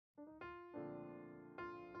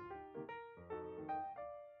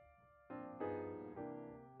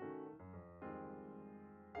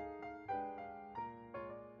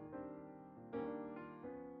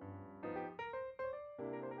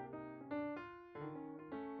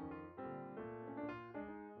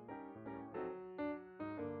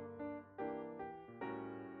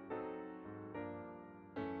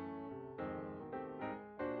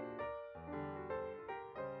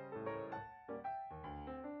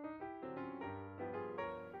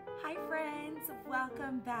Hi friends,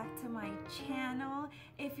 welcome back to my channel.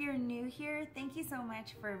 If you're new here, thank you so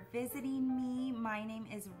much for visiting me. My name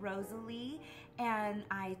is Rosalie and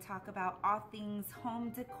I talk about all things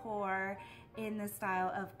home decor in the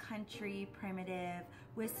style of country primitive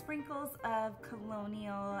with sprinkles of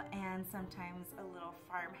colonial and sometimes a little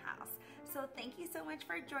farmhouse. So thank you so much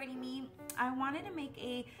for joining me. I wanted to make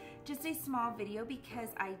just a small video because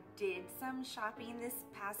I did some shopping this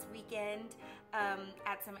past weekend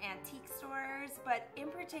at some antique stores, but in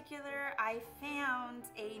particular I found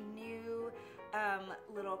a new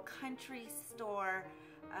little country store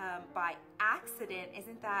by accident.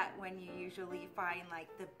 Isn't that when you usually find like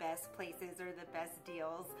the best places or the best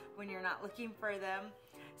deals when you're not looking for them?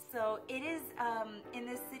 So it is in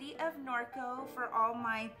the city of Norco. For all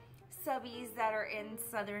my subbies that are in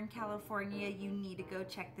Southern California, you need to go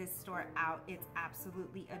check this store out. It's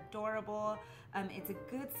absolutely adorable. It's a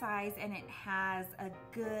good size and it has a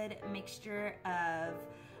good mixture of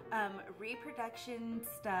reproduction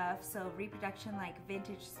stuff, so reproduction like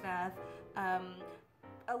vintage stuff,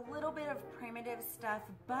 a little bit of primitive stuff,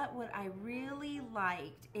 but what I really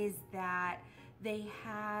liked is that they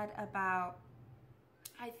had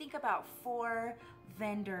I think about 4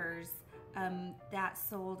 vendors that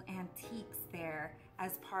sold antiques there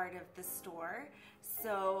as part of the store.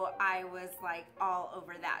 So I was like all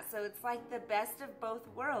over that. So it's like the best of both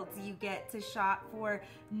worlds. You get to shop for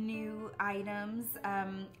new items,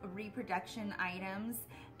 reproduction items,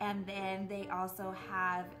 and then they also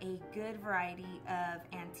have a good variety of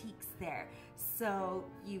antiques there. So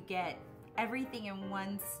you get everything in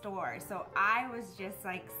one store. So I was just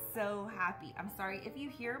like so happy. I'm sorry if you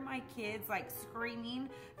hear my kids like screaming.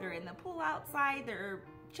 They're in the pool outside. They're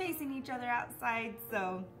chasing each other outside.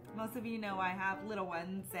 So most of you know I have little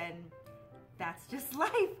ones and that's just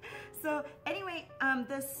life. So anyway,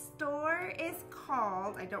 the store is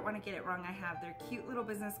called, I don't want to get it wrong, I have their cute little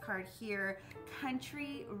business card here,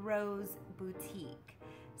 Country Rose Boutique.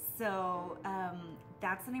 So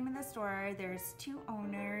that's the name of the store. There's 2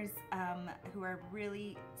 owners who are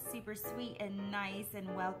really super sweet and nice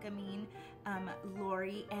and welcoming,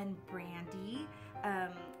 Lori and Brandy.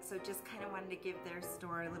 So just kind of wanted to give their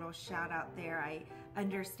store a little shout out there. I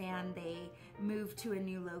understand they moved to a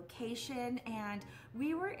new location and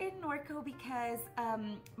we were in Norco because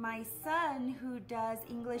my son, who does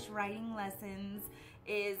English writing lessons,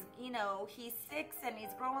 is, you know, he's 6 and he's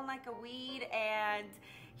growing like a weed and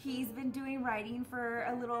he's been doing writing for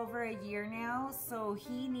a little over a year now, so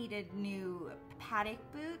he needed new paddock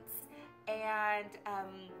boots and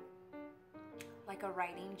like a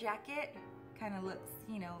writing jacket. Kind of looks,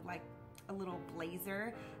 you know, like a little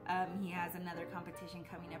blazer. He has another competition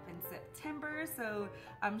coming up in September, so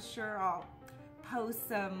I'm sure I'll post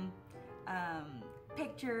some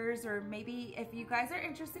pictures, or maybe if you guys are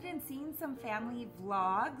interested in seeing some family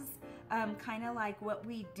vlogs, kind of like what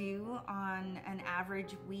we do on an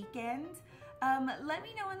average weekend, let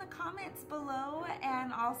me know in the comments below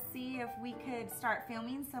and I'll see if we could start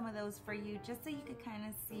filming some of those for you, just so you could kind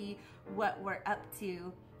of see what we're up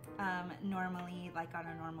to normally, like on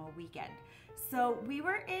a normal weekend. So we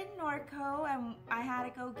were in Norco and I had to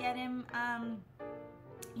go get him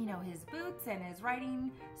you know, his boots and his writing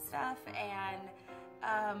stuff, and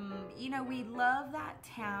you know, we love that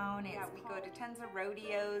town. We go to tons of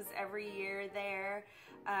rodeos every year there,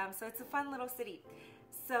 so it's a fun little city.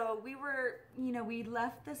 So we were, you know, we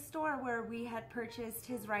left the store where we had purchased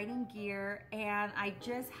his writing gear and I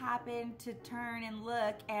just happened to turn and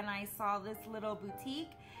look and I saw this little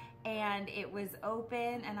boutique and it was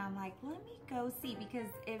open and I'm like, let me go see, because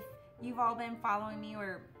if you've all been following me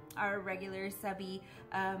or are a regular subby,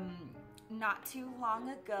 not too long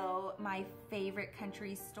ago, my favorite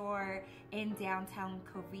country store in downtown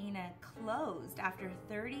Covina closed after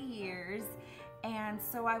 30 years. And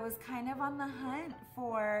so I was kind of on the hunt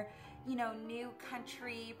for, you know, new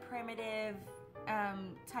country primitive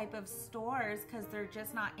type of stores, because they're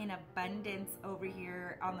just not in abundance over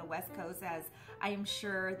here on the West Coast, as I am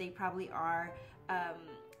sure they probably are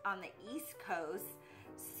on the East Coast.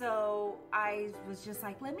 So I was just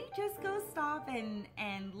like, let me just go stop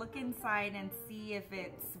and look inside and see if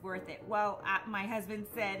it's worth it. Well, my husband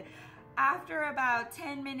said, after about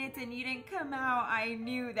 10 minutes and you didn't come out, I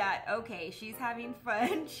knew that, okay, she's having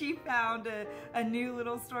fun. She found a new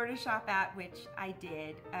little store to shop at, which I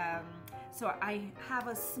did. So I have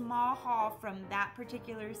a small haul from that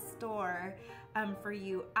particular store for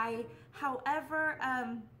you. However,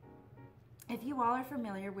 if you all are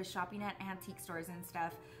familiar with shopping at antique stores and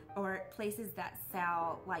stuff, or places that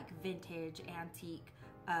sell like vintage antique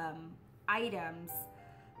items,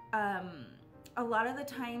 a lot of the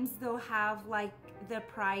times they'll have like the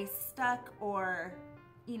price stuck or,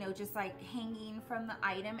 you know, just like hanging from the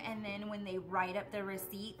item, and then when they write up the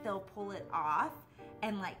receipt, they'll pull it off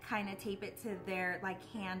and like kind of tape it to their like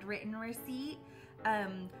handwritten receipt,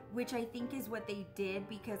 which I think is what they did,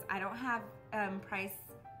 because I don't have price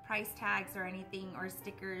tags or anything or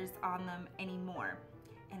stickers on them anymore,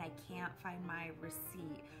 and I can't find my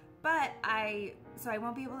receipt. But so I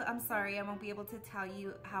won't be able to, I'm sorry, I won't be able to tell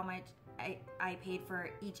you how much I paid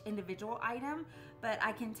for each individual item, but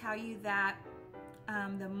I can tell you that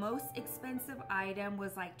the most expensive item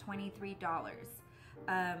was like $23.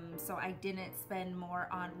 So I didn't spend more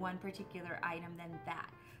on one particular item than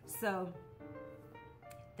that. So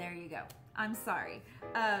there you go. I'm sorry.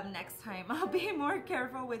 Next time I'll be more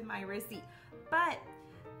careful with my receipt. But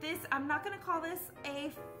this, I'm not gonna call this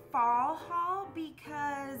a fall haul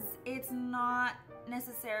because it's not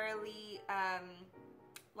necessarily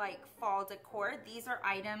like fall decor. These are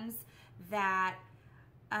items that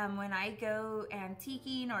when I go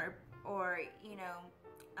antiquing or you know,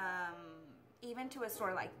 even to a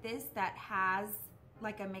store like this that has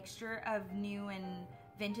like a mixture of new and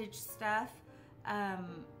vintage stuff,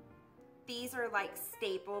 these are like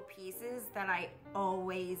staple pieces that I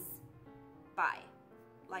always buy,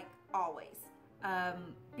 like always,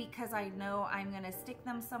 because I know I'm gonna stick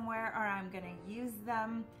them somewhere or I'm gonna use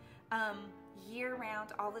them year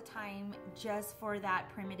round, all the time, just for that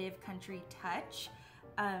primitive country touch.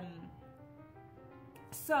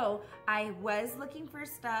 So I was looking for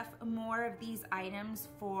stuff, more of these items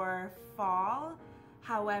for fall.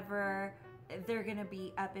 However, they're gonna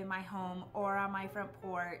be up in my home or on my front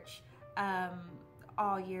porch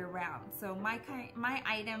all year round. So my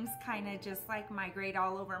items kind of just like migrate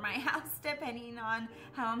all over my house depending on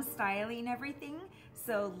how I'm styling everything.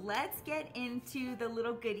 So let's get into the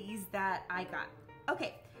little goodies that I got.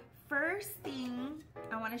 Okay, first thing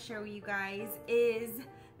I want to show you guys is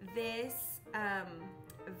this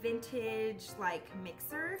vintage like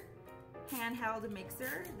mixer, handheld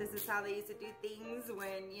mixer. This is how they used to do things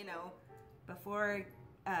when, you know, before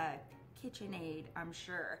KitchenAid, I'm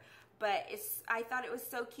sure. But I thought it was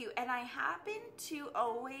so cute, and I happen to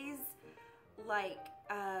always like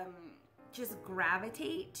just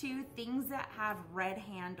gravitate to things that have red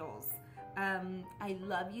handles. I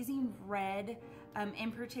love using red,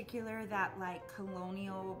 in particular that like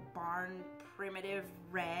colonial barn primitive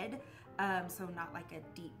red, so not like a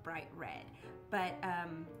deep bright red, but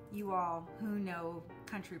you all who know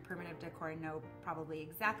country primitive decor know probably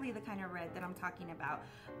exactly the kind of red that I'm talking about.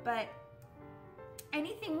 But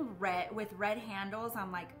anything red with red handles,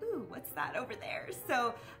 I'm like, ooh, what's that over there?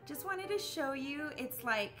 So just wanted to show you. It's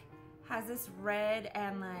like has this red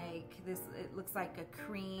and like this, it looks like a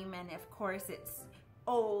cream, and of course it's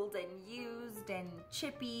old and used and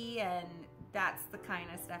chippy, and that's the kind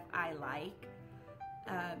of stuff I like.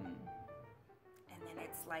 And then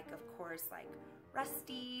it's like, of course, like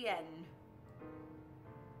rusty,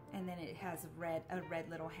 and then it has a red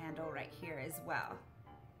little handle right here as well.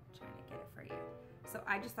 I'm trying to get it for you. So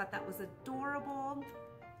I just thought that was adorable.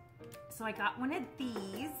 So I got one of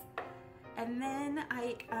these, and then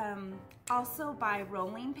I also buy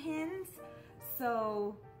rolling pins.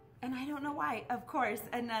 So, and I don't know why, of course,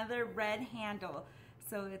 another red handle.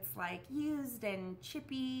 So it's like used and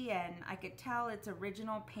chippy, and I could tell it's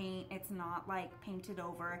original paint. It's not like painted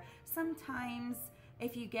over. Sometimes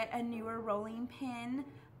if you get a newer rolling pin,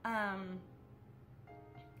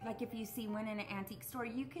 like if you see one in an antique store,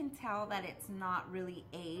 you can tell that it's not really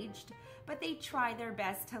aged, but they try their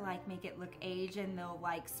best to like make it look aged, and they'll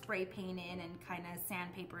like spray paint in and kind of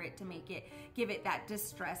sandpaper it to make it, give it that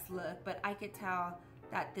distressed look. But I could tell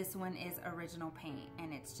that this one is original paint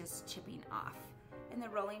and it's just chipping off. And the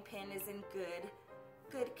rolling pin is in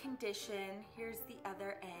good condition. Here's the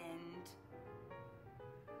other end.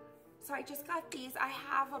 So I just got these. I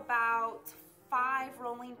have about 5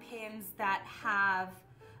 rolling pins that have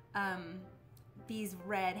these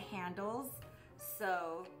red handles,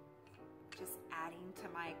 so just adding to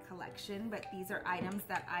my collection. But these are items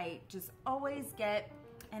that I just always get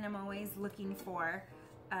and I'm always looking for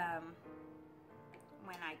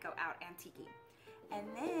when I go out antiquing. And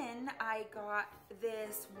then I got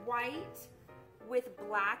this white with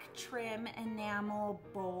black trim enamel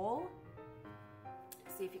bowl.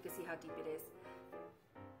 See if you can see how deep it is.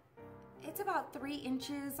 It's about 3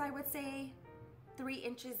 inches, I would say, 3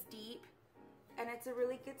 inches deep, and it's a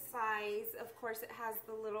really good size. Of course, it has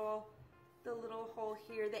the little hole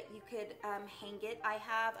here that you could hang it. I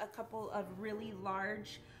have a couple of really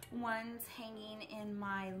large ones hanging in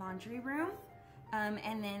my laundry room,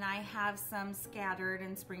 and then I have some scattered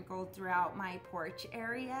and sprinkled throughout my porch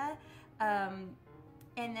area.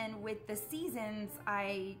 And then with the seasons,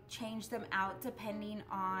 I change them out depending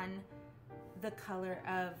on the color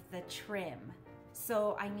of the trim.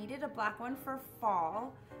 So I needed a black one for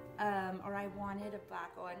fall, or I wanted a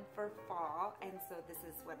black one for fall, and so this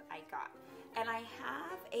is what I got. And I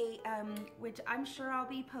have a, which I'm sure I'll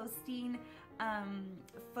be posting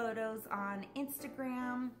photos on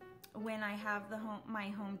Instagram when I have my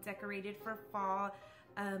home decorated for fall,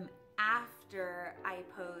 after I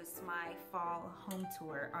post my fall home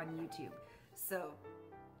tour on YouTube. So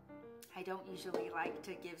I don't usually like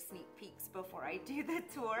to give sneak peeks before I do the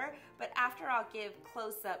tour, but after I'll give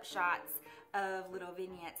close-up shots of little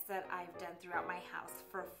vignettes that I've done throughout my house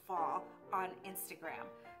for fall on Instagram.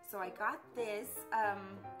 So I got this.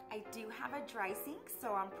 I do have a dry sink,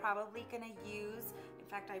 so I'm probably gonna use, in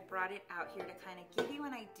fact, I brought it out here to kind of give you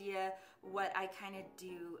an idea what I kind of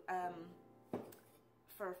do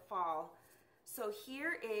for fall. So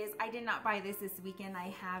here is, I did not buy this weekend.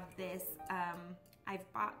 I have this,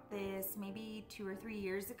 I've bought this maybe 2 or 3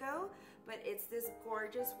 years ago, but it's this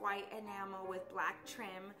gorgeous white enamel with black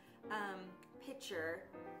trim pitcher.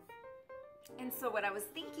 And so what I was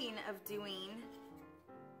thinking of doing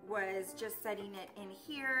was just setting it in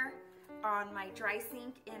here on my dry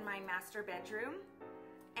sink in my master bedroom,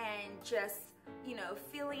 and just, you know,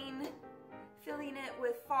 filling it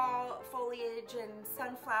with fall foliage and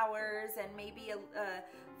sunflowers, and maybe a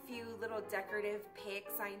few little decorative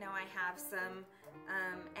picks. I know I have some,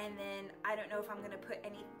 and then I don't know if I'm gonna put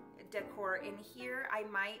any decor in here. I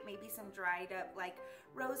might, maybe some dried up like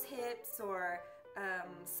rose hips, or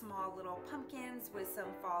small little pumpkins with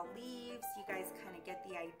some fall leaves. You guys kind of get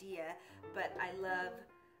the idea, but I love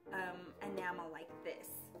enamel like this.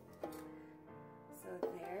 So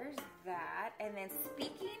there's that. And then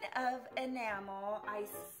speaking of enamel, I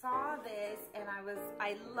saw this and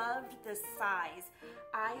I loved the size.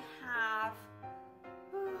 I have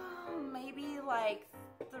maybe like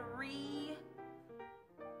 3,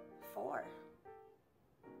 4.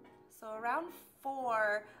 So around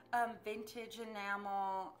 4 vintage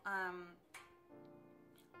enamel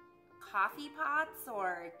coffee pots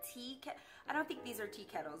or tea. I don't think these are tea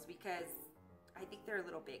kettles because I think they're a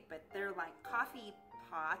little big, but they're like coffee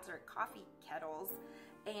pots or coffee kettles.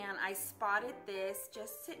 And I spotted this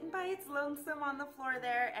just sitting by its lonesome on the floor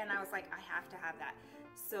there, and I was like, I have to have that.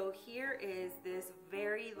 So here is this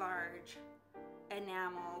very large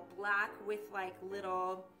enamel, black with like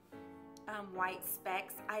little white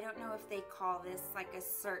specks. I don't know if they call this like a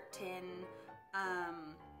certain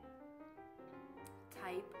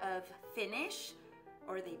type of finish,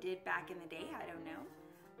 or they did back in the day, I don't know.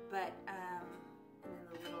 But and then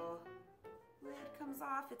the little lid comes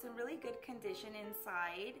off. It's in really good condition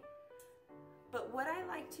inside. But what I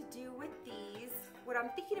like to do with these, what I'm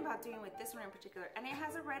thinking about doing with this one in particular, and it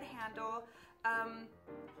has a red handle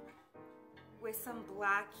with some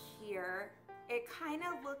black here. It kind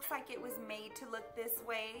of looks like it was made to look this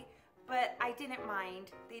way, but I didn't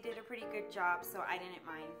mind. They did a pretty good job, so I didn't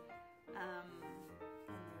mind. And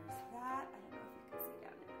there's that. I don't know if you can see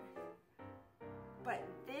down there. But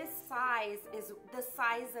this size is, the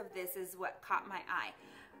size of this is what caught my eye.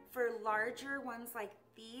 For larger ones like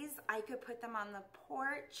these, I could put them on the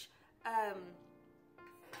porch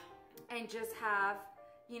and just have,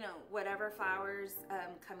 you know, whatever flowers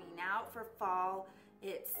coming out for fall.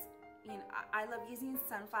 It's, you know, I love using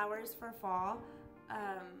sunflowers for fall.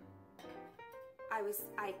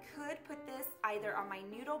 I could put this either on my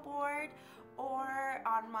noodle board or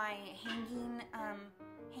on my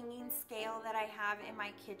hanging scale that I have in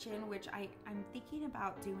my kitchen, which I'm thinking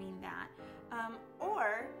about doing that.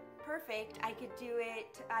 Or perfect, I could do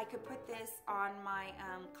it, I could put this on my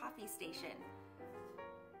coffee station.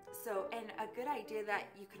 So, and a good idea that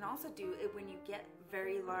you can also do it when you get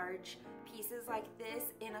very large pieces like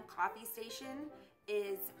this in a coffee station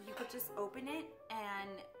is you could just open it and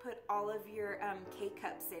put all of your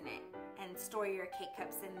K-cups in it and store your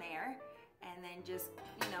K-cups in there, and then just,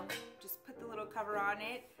 you know, just put the little cover on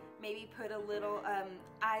it. Maybe put a little,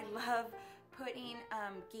 I love putting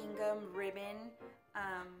gingham ribbon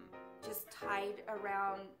just tied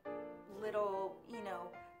around little, you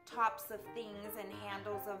know, tops of things and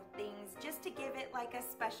handles of things, just to give it like a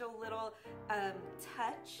special little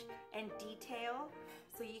touch and detail.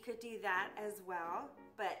 So you could do that as well.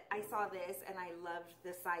 But I saw this and I loved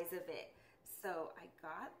the size of it, so I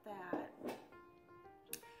got that.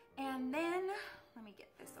 And then let me get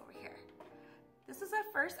this over here. This is the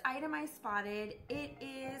first item I spotted. It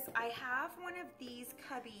is, I have one of these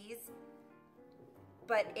cubbies,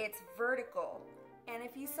 but it's vertical. And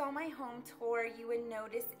if you saw my home tour, you would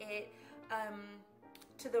notice it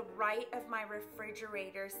to the right of my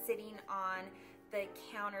refrigerator, sitting on the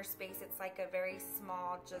counter space. It's like a very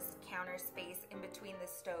small just counter space in between the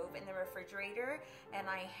stove and the refrigerator, and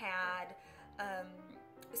I had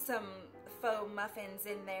some faux muffins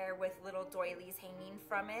in there with little doilies hanging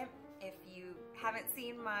from it. If you haven't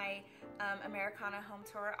seen my Americana home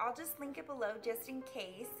tour, I'll just link it below just in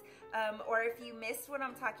case. Or if you missed what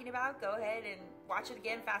I'm talking about, go ahead and watch it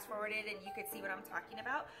again, fast forward it, and you could see what I'm talking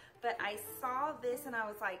about. But I saw this and I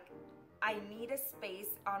was like, I need a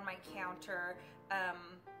space on my counter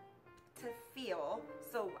to feel.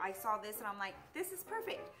 So I saw this and I'm like, this is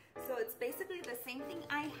perfect. So it's basically the same thing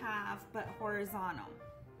I have, but horizontal.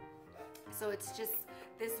 So it's just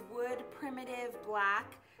this wood primitive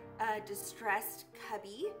black distressed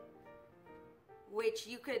cubby, which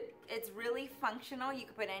you could, it's really functional. You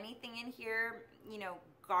could put anything in here, you know,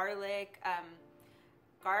 garlic,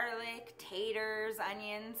 taters,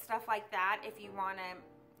 onions, stuff like that, if you want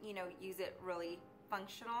to, you know, use it really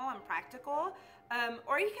functional and practical.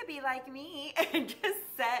 Or you could be like me and just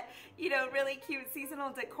set, you know, really cute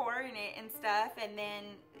seasonal decor in it and stuff, and then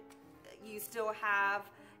you still have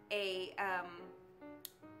a,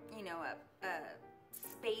 you know, a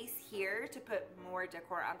space here to put more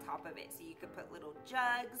decor on top of it. So you could put little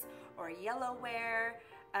jugs or yellowware,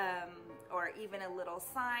 or even a little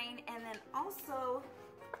sign. And then also,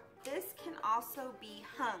 this can also be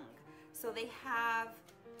hung. So they have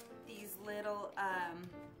these little,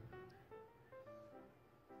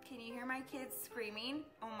 can you hear my kids screaming?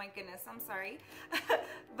 Oh my goodness, I'm sorry.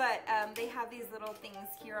 But they have these little things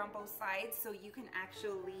here on both sides, so you can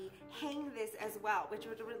actually hang this as well, which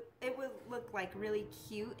would look like really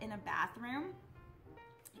cute in a bathroom.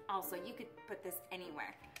 Also, you could put this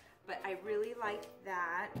anywhere, but I really like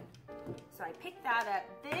that, so I picked that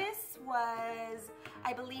up. This was,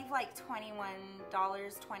 I believe, like $21,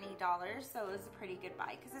 $20, so it was a pretty good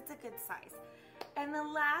buy because it's a good size. And the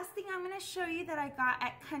last thing I'm going to show you that I got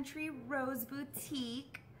at Country Rose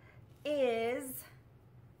Boutique is,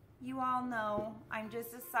 you all know I'm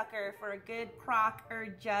just a sucker for a good crock or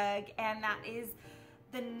jug, and that is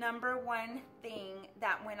the #1 thing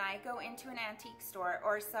that when I go into an antique store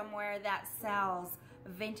or somewhere that sells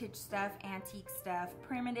vintage stuff, antique stuff,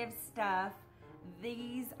 primitive stuff,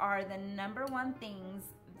 these are the #1 things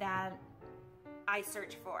that I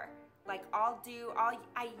search for. Like I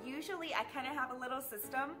kind of have a little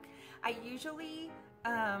system. I usually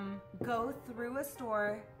go through a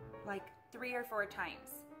store like 3 or 4 times.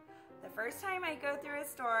 The first time I go through a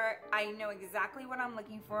store, I know exactly what I'm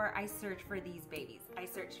looking for. I search for these babies. I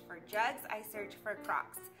search for jugs, I search for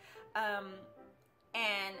crocks.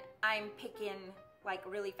 And I'm picking like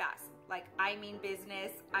really fast. Like, I mean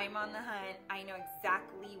business, I'm on the hunt, I know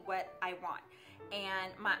exactly what I want.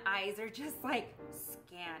 And my eyes are just like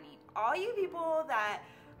scanning. All you people that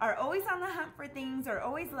are always on the hunt for things, or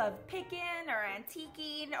always love picking or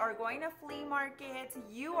antiquing or going to flea markets,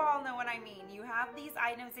 you all know what I mean. You have these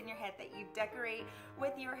items in your head that you decorate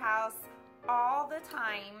with your house all the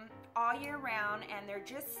time, all year round, and they're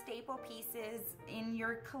just staple pieces in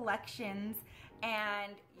your collections,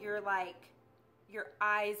 and you're like, your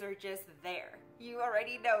eyes are just there. You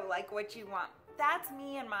already know like what you want. That's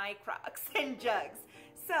me and my crocks and jugs.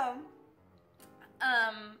 So,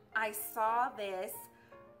 I saw this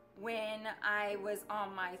when I was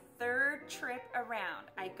on my 3rd trip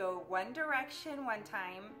around. I go one direction one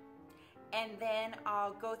time, and then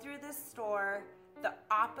I'll go through the store the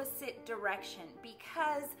opposite direction,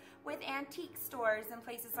 because with antique stores and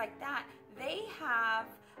places like that, they have,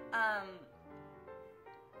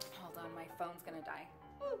 hold on, my phone's gonna die.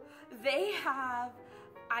 They have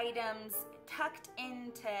items tucked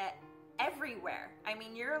into everywhere. I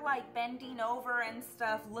mean, you're like bending over and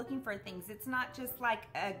stuff looking for things. It's not just like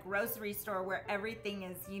a grocery store where everything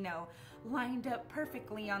is, you know, lined up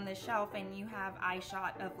perfectly on the shelf and you have eye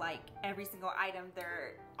shot of like every single item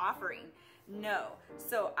they're offering. No.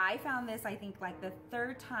 So I found this, I think, like the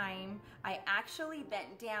 3rd time. I actually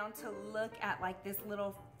bent down to look at like this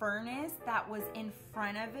little furnace that was in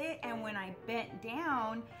front of it, and when I bent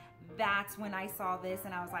down, that's when I saw this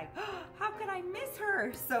and I was like, oh, how could I miss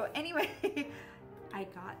her? So anyway, I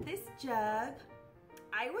got this jug.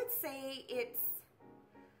 I would say it's,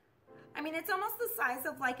 I mean, it's almost the size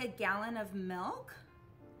of like a gallon of milk.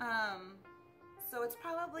 So it's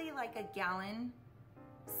probably like a gallon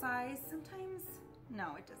size. Sometimes,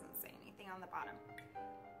 no, it doesn't say anything on the bottom.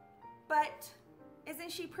 But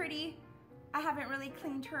isn't she pretty? I haven't really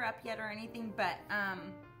cleaned her up yet or anything, but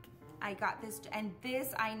I got this, and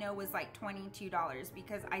this I know was like $22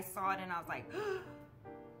 because I saw it and I was like,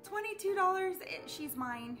 $22, she's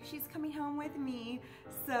mine. She's coming home with me.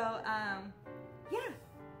 So yeah,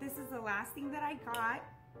 this is the last thing that I got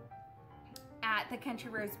at the Country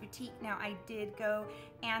Rose Boutique. Now, I did go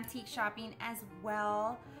antique shopping as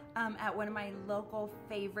well at one of my local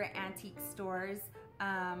favorite antique stores.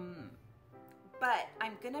 But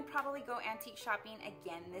I'm gonna probably go antique shopping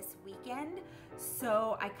again this weekend.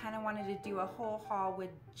 So I kind of wanted to do a whole haul with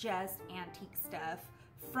just antique stuff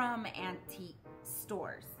from antique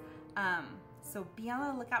stores. So be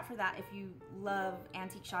on the lookout for that if you love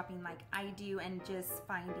antique shopping like I do and just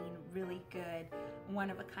finding really good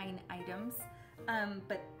one-of-a-kind items.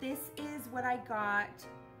 But this is what I got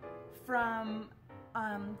from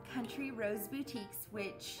Country Rose Boutiques,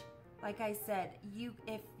 which, like I said,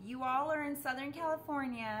 if you all are in Southern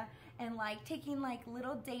California and like taking like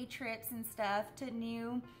little day trips and stuff to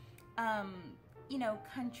new you know,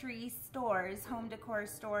 country stores, home decor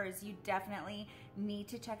stores, you definitely need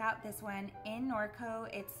to check out this one in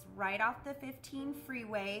Norco. It's right off the 15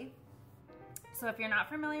 freeway. So if you're not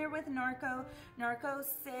familiar with Norco, Norco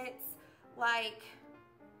sits like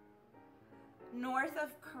north of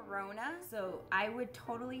Corona. So I would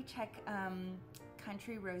totally check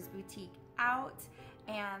Country Rose Boutique out.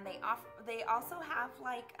 And they also have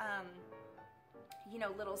like you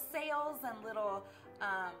know, little sales and little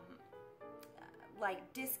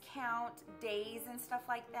like discount days and stuff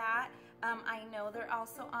like that. I know they're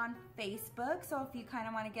also on Facebook, so if you kind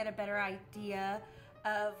of want to get a better idea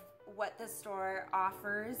of what the store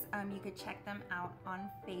offers, you could check them out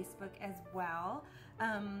on Facebook as well.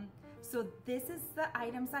 So this is the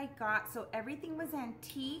items I got. So everything was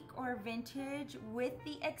antique or vintage with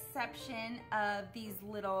the exception of these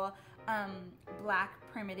little black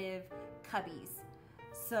primitive cubbies.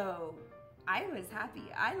 So I was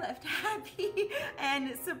happy. I left happy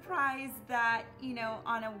and surprised that, you know,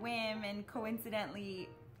 on a whim and coincidentally,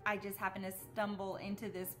 I just happened to stumble into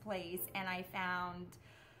this place and I found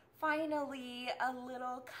finally a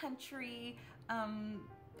little country,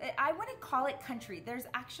 I wouldn't call it country. There's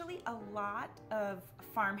actually a lot of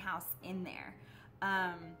farmhouse in there.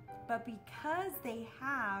 But because they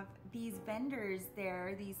have these vendors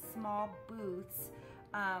there, these small booths,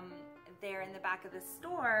 there in the back of the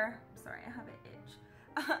store, sorry, I have an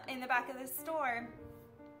itch, in the back of the store,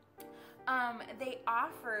 they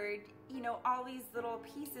offered, you know, all these little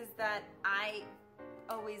pieces that I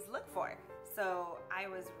always look for. So I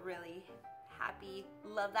was really happy,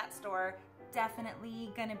 love that store,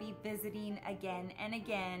 definitely gonna be visiting again and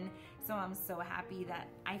again. So I'm so happy that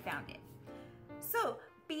I found it. So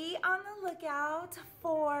be on the lookout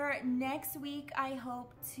for next week. I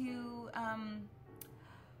hope to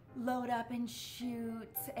load up and shoot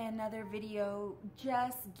another video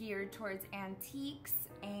just geared towards antiques,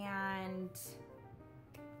 and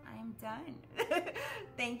I'm done.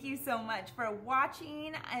 Thank you so much for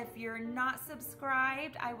watching. If you're not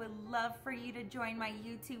subscribed, I would love for you to join my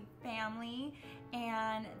YouTube family,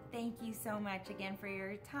 and thank you so much again for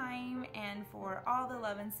your time and for all the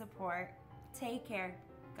love and support. Take care.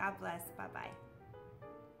 God bless. Bye-bye.